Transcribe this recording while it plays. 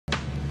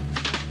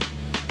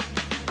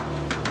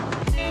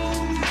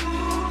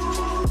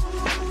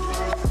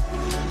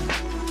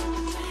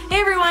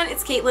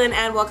it's Caitlin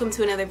and welcome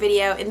to another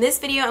video. In this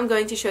video I'm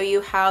going to show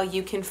you how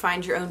you can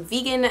find your own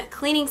vegan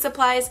cleaning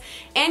supplies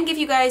and give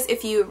you guys a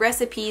few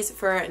recipes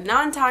for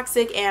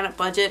non-toxic and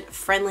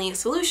budget-friendly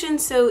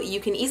solutions so you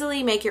can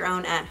easily make your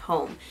own at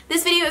home.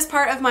 This video is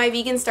part of my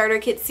vegan starter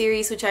kit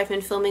series which I've been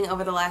filming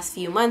over the last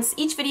few months.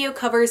 Each video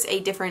covers a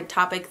different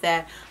topic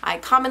that I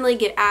commonly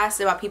get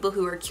asked about people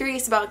who are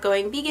curious about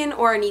going vegan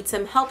or need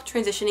some help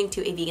transitioning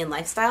to a vegan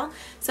lifestyle.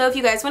 So if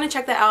you guys want to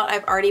check that out,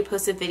 I've already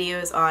posted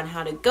videos on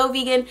how to go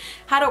vegan,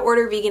 how to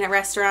order vegan at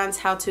restaurants,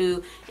 how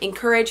to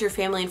encourage your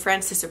family and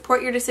friends to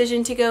support your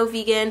decision to go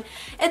vegan,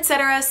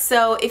 etc.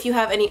 So if you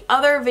have any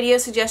other video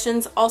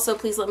suggestions, also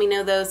please let me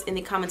know those in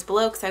the comments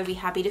below because I would be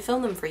happy to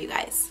film them for you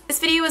guys. This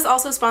video is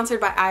also sponsored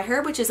by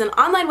iHerb, which is an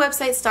online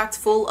website stocked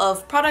full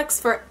of products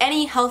for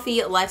any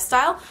healthy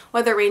lifestyle,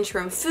 whether it range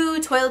from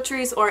food,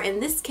 toiletries, or in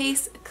this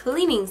case,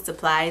 cleaning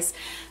supplies.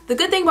 The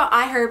good thing about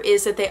iHerb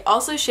is that they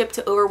also ship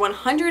to over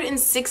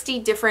 160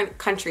 different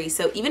countries.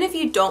 So even if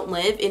you don't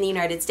live in the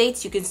United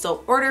States, you can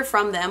still order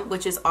from them,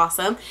 which is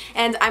awesome.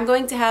 And I'm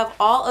going to have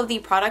all of the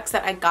products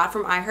that I got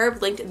from iHerb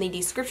linked in the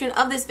description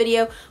of this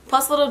video,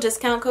 plus a little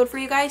discount code for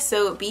you guys.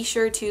 So be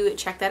sure to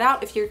check that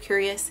out if you're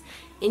curious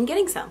in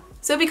getting some.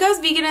 So because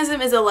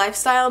veganism is a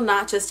lifestyle,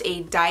 not just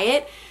a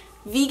diet,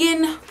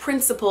 vegan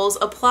principles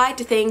apply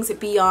to things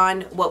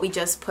beyond what we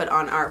just put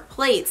on our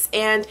plates.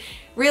 And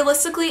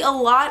realistically, a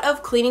lot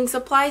of cleaning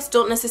supplies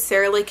don't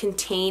necessarily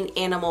contain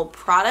animal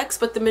products,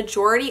 but the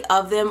majority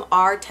of them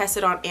are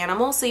tested on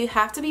animals, so you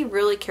have to be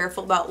really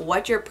careful about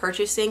what you're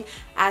purchasing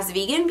as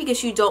vegan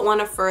because you don't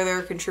want to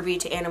further contribute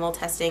to animal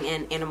testing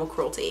and animal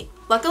cruelty.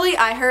 Luckily,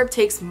 iHerb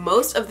takes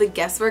most of the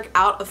guesswork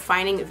out of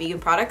finding vegan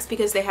products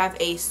because they have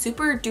a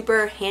super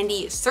duper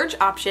handy search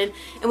option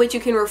in which you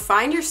can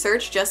refine your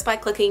search just by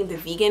clicking the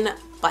vegan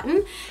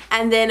button,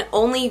 and then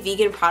only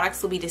vegan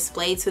products will be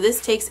displayed. So this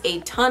takes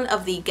a ton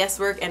of the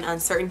guesswork and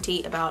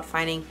uncertainty about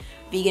finding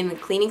vegan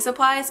cleaning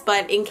supplies.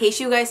 But in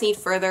case you guys need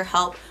further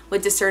help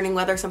with discerning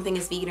whether something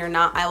is vegan or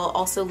not, I will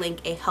also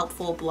link a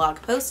helpful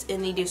blog post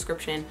in the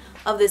description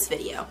of this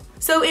video.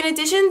 So in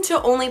addition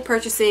to only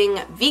purchasing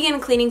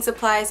vegan cleaning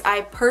supplies,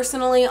 I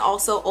personally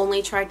also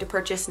only tried to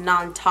purchase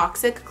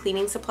non-toxic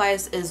cleaning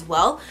supplies as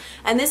well.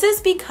 And this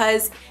is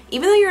because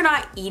even though you're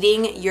not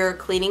eating your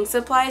cleaning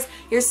supplies,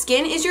 your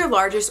skin is your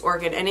largest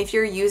organ, and if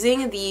you're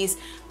using these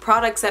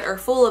products that are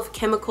full of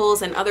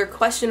chemicals and other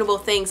questionable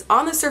things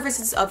on the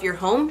surfaces of your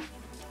home,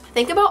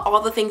 think about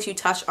all the things you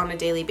touch on a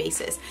daily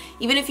basis.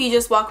 Even if you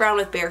just walk around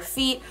with bare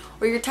feet,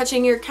 or you're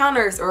touching your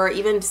counters, or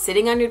even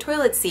sitting on your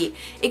toilet seat,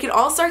 it can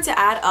all start to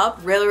add up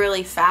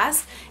really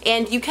fast,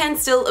 and you can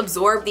still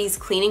absorb these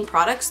cleaning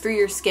products through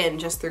your skin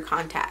just through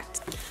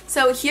contact.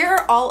 So here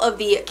are all of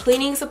the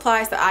cleaning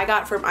supplies that I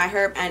got from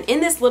iHerb, and in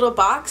this little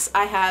box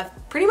I have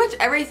pretty much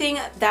everything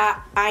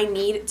that I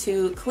need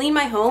to clean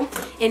my home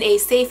in a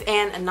safe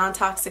and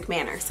non-toxic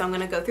manner. So I'm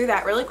going to go through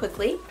that really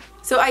quickly.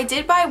 So I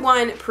did buy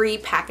one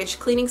pre-packaged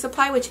cleaning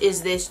supply, which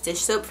is this dish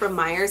soap from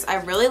Meyers. I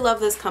really love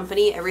this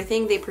company.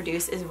 Everything they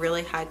produce is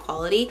really high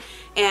quality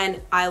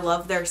and I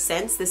love their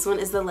scents. This one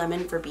is the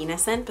lemon verbena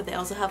scent, but they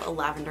also have a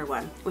lavender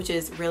one, which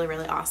is really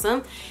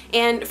awesome.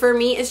 And for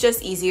me, it's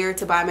just easier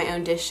to buy my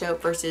own dish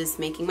soap versus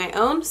making my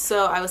own,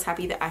 so I was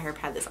happy that iHerb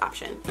had this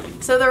option.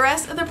 So the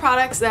rest of the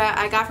products that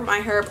I got from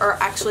iHerb are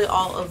actually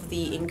all of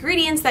the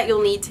ingredients that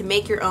you'll need to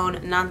make your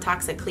own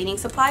non-toxic cleaning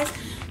supplies.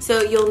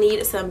 So you'll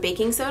need some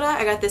baking soda.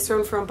 I got this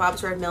one from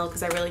Bob's Red Mill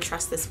because I really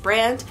trust this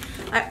brand.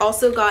 I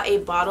also got a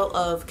bottle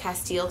of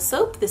Castile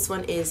soap. This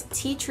one is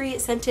tea tree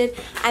scented.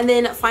 And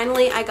then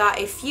finally I got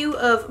a few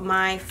of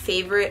my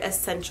favorite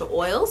essential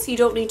oils. You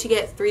don't need to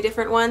get 3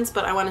 different ones,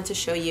 but I wanted to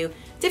show you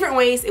different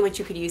ways in which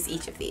you could use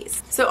each of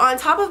these. So on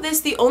top of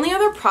this, the only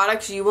other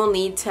products you will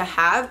need to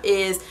have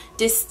is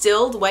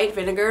distilled white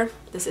vinegar.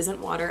 This isn't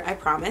water, I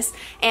promise.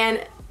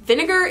 And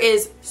vinegar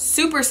is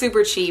super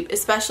cheap,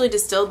 especially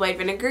distilled white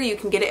vinegar. You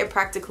can get it at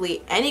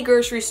practically any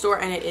grocery store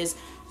and it is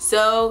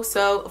so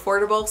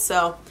affordable,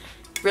 so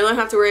really don't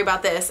have to worry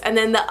about this. And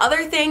then the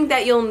other thing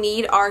that you'll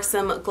need are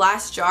some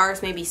glass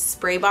jars, maybe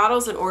spray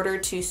bottles, in order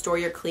to store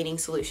your cleaning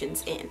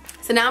solutions in.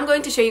 So now I'm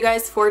going to show you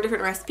guys 4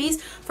 different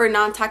recipes for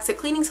non-toxic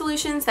cleaning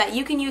solutions that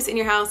you can use in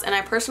your house, and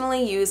I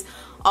personally use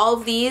all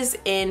of these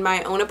in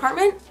my own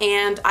apartment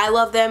and I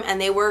love them and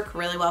they work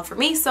really well for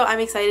me, so I'm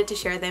excited to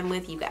share them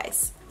with you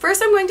guys.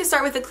 First, I'm going to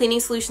start with the cleaning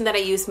solution that I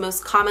use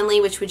most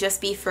commonly, which would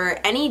just be for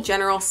any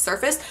general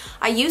surface.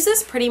 I use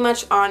this pretty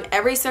much on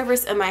every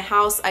surface in my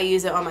house. I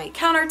use it on my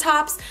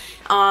countertops,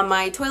 on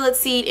my toilet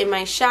seat, in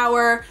my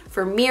shower,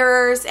 for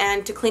mirrors,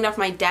 and to clean off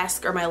my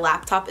desk or my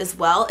laptop as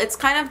well. It's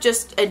kind of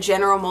just a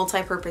general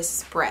multi-purpose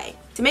spray.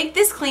 To make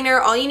this cleaner,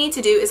 all you need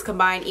to do is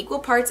combine equal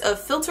parts of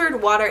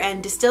filtered water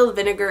and distilled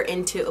vinegar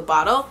into a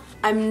bottle.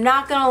 I'm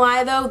not gonna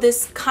lie though,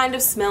 this kind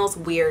of smells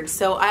weird,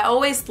 so I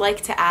always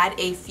like to add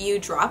a few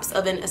drops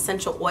of an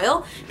essential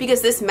oil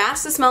because this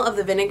masks the smell of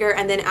the vinegar,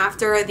 and then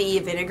after the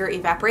vinegar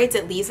evaporates,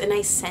 it leaves a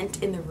nice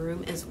scent in the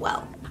room as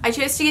well. I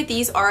chose to get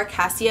these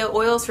Cassia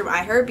oils from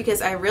iHerb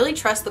because I really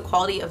trust the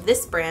quality of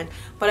this brand,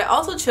 but I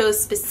also chose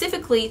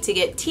specifically to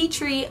get tea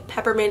tree,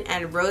 peppermint,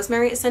 and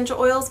rosemary essential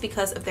oils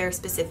because of their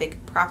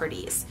specific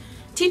properties.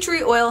 Tea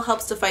tree oil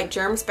helps to fight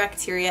germs,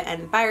 bacteria,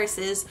 and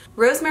viruses.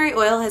 Rosemary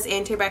oil has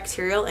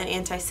antibacterial and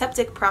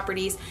antiseptic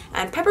properties,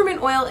 and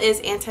peppermint oil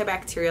is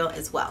antibacterial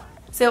as well.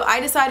 So I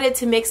decided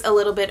to mix a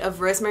little bit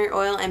of rosemary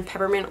oil and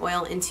peppermint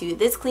oil into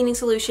this cleaning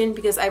solution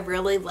because I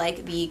really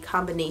like the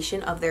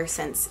combination of their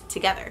scents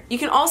together. You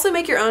can also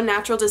make your own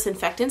natural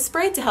disinfectant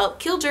spray to help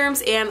kill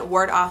germs and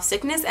ward off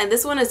sickness, and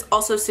this one is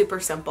also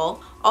super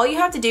simple. All you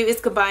have to do is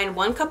combine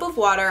 1 cup of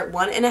water,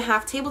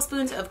 1.5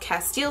 tablespoons of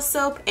Castile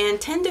soap,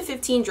 and 10 to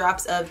 15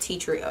 drops of tea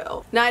tree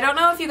oil. Now, I don't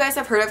know if you guys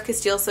have heard of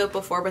Castile soap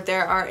before, but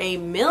there are a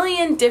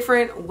million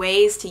different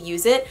ways to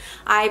use it.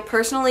 I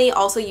personally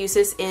also use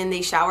this in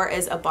the shower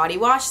as a body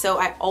wash, so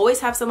I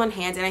always have some on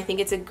hand, and I think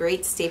it's a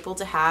great staple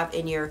to have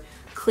in your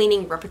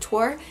cleaning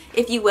repertoire,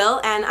 if you will.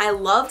 And I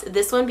loved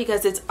this one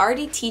because it's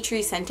already tea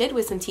tree scented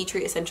with some tea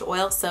tree essential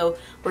oil, so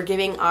we're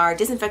giving our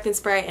disinfectant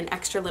spray an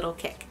extra little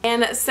kick.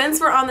 And since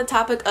we're on the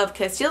topic of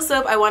Castile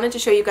soap, I wanted to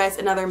show you guys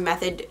another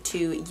method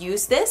to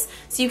use this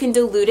so you can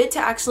dilute it to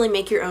actually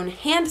make your own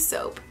hand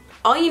soap.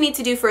 All you need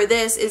to do for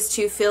this is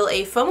to fill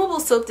a foamable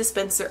soap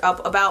dispenser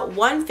up about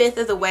 1/5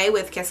 of the way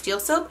with Castile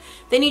soap.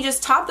 Then you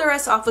just top the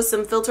rest off with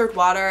some filtered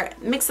water,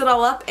 mix it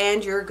all up,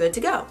 and you're good to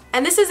go.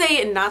 And this is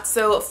a not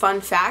so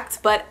fun fact,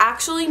 but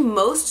actually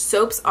most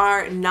soaps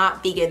are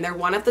not vegan. They're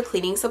one of the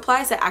cleaning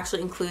supplies that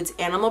actually includes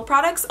animal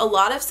products. A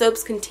lot of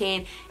soaps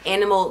contain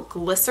animal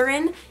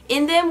glycerin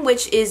in them,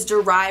 which is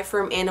derived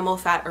from animal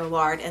fat or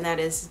lard, and that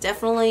is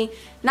definitely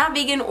not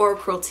vegan or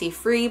cruelty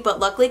free. But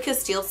luckily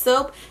Castile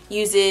soap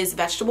uses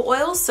vegetable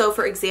oils. So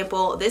for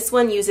example, this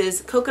one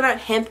uses coconut,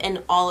 hemp,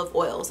 and olive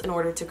oils in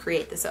order to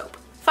create the soap.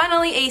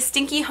 Finally, a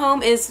stinky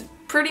home is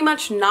pretty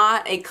much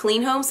not a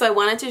clean home, so I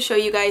wanted to show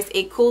you guys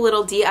a cool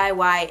little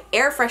DIY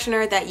air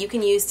freshener that you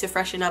can use to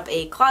freshen up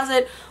a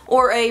closet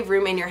or a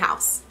room in your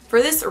house.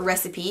 For this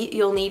recipe,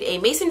 you'll need a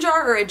mason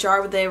jar or a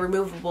jar with a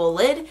removable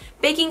lid,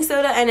 baking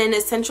soda, and an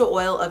essential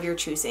oil of your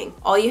choosing.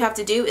 All you have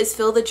to do is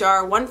fill the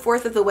jar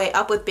 1/4 of the way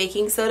up with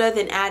baking soda,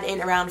 then add in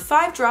around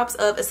 5 drops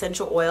of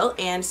essential oil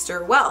and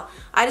stir well.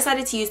 I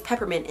decided to use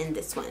peppermint in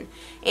this one.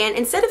 And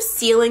instead of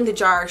sealing the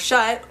jar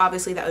shut,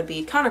 obviously that would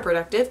be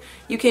counterproductive,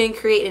 you can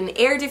create an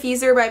air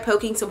diffuser by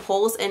poking some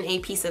holes in a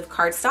piece of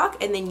cardstock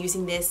and then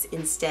using this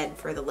instead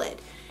for the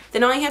lid.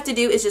 Then all you have to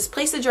do is just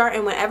place the jar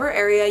in whatever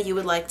area you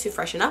would like to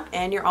freshen up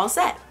and you're all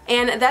set.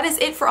 And that is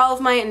it for all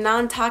of my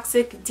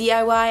non-toxic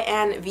DIY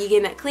and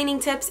vegan cleaning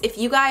tips. If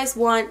you guys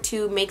want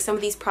to make some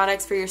of these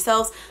products for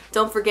yourselves,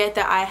 don't forget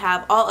that I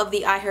have all of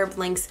the iHerb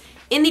links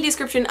in the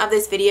description of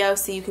this video,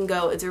 so you can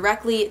go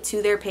directly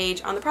to their page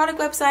on the product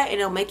website and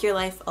it'll make your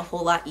life a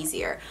whole lot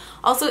easier.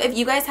 Also, if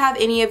you guys have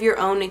any of your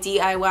own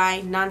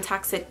DIY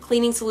non-toxic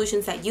cleaning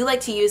solutions that you like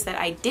to use that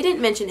I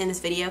didn't mention in this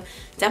video,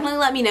 definitely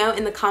let me know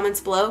in the comments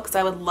below because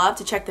I would love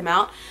to check them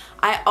out.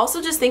 I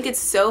also just think it's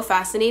so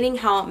fascinating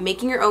how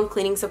making your own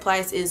cleaning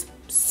supplies is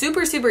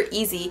super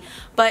easy,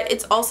 but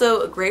it's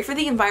also great for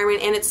the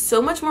environment, and it's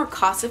so much more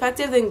cost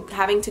effective than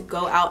having to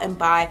go out and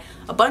buy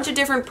a bunch of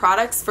different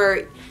products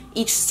for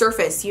each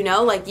surface, you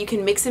know? Like, you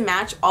can mix and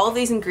match all of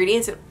these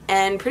ingredients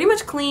and pretty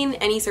much clean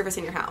any surface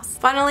in your house.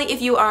 Finally,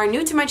 if you are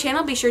new to my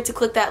channel, be sure to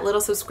click that little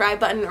subscribe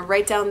button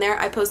right down there.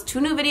 I post 2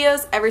 new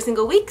videos every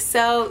single week,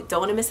 so don't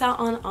want to miss out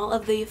on all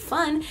of the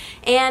fun.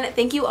 And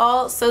thank you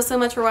all so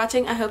much for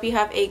watching. I hope you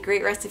have a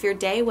great rest of your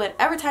day,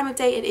 whatever time of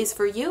day it is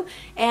for you,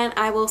 and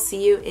I will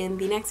see you in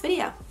the next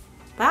video.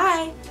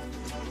 Bye!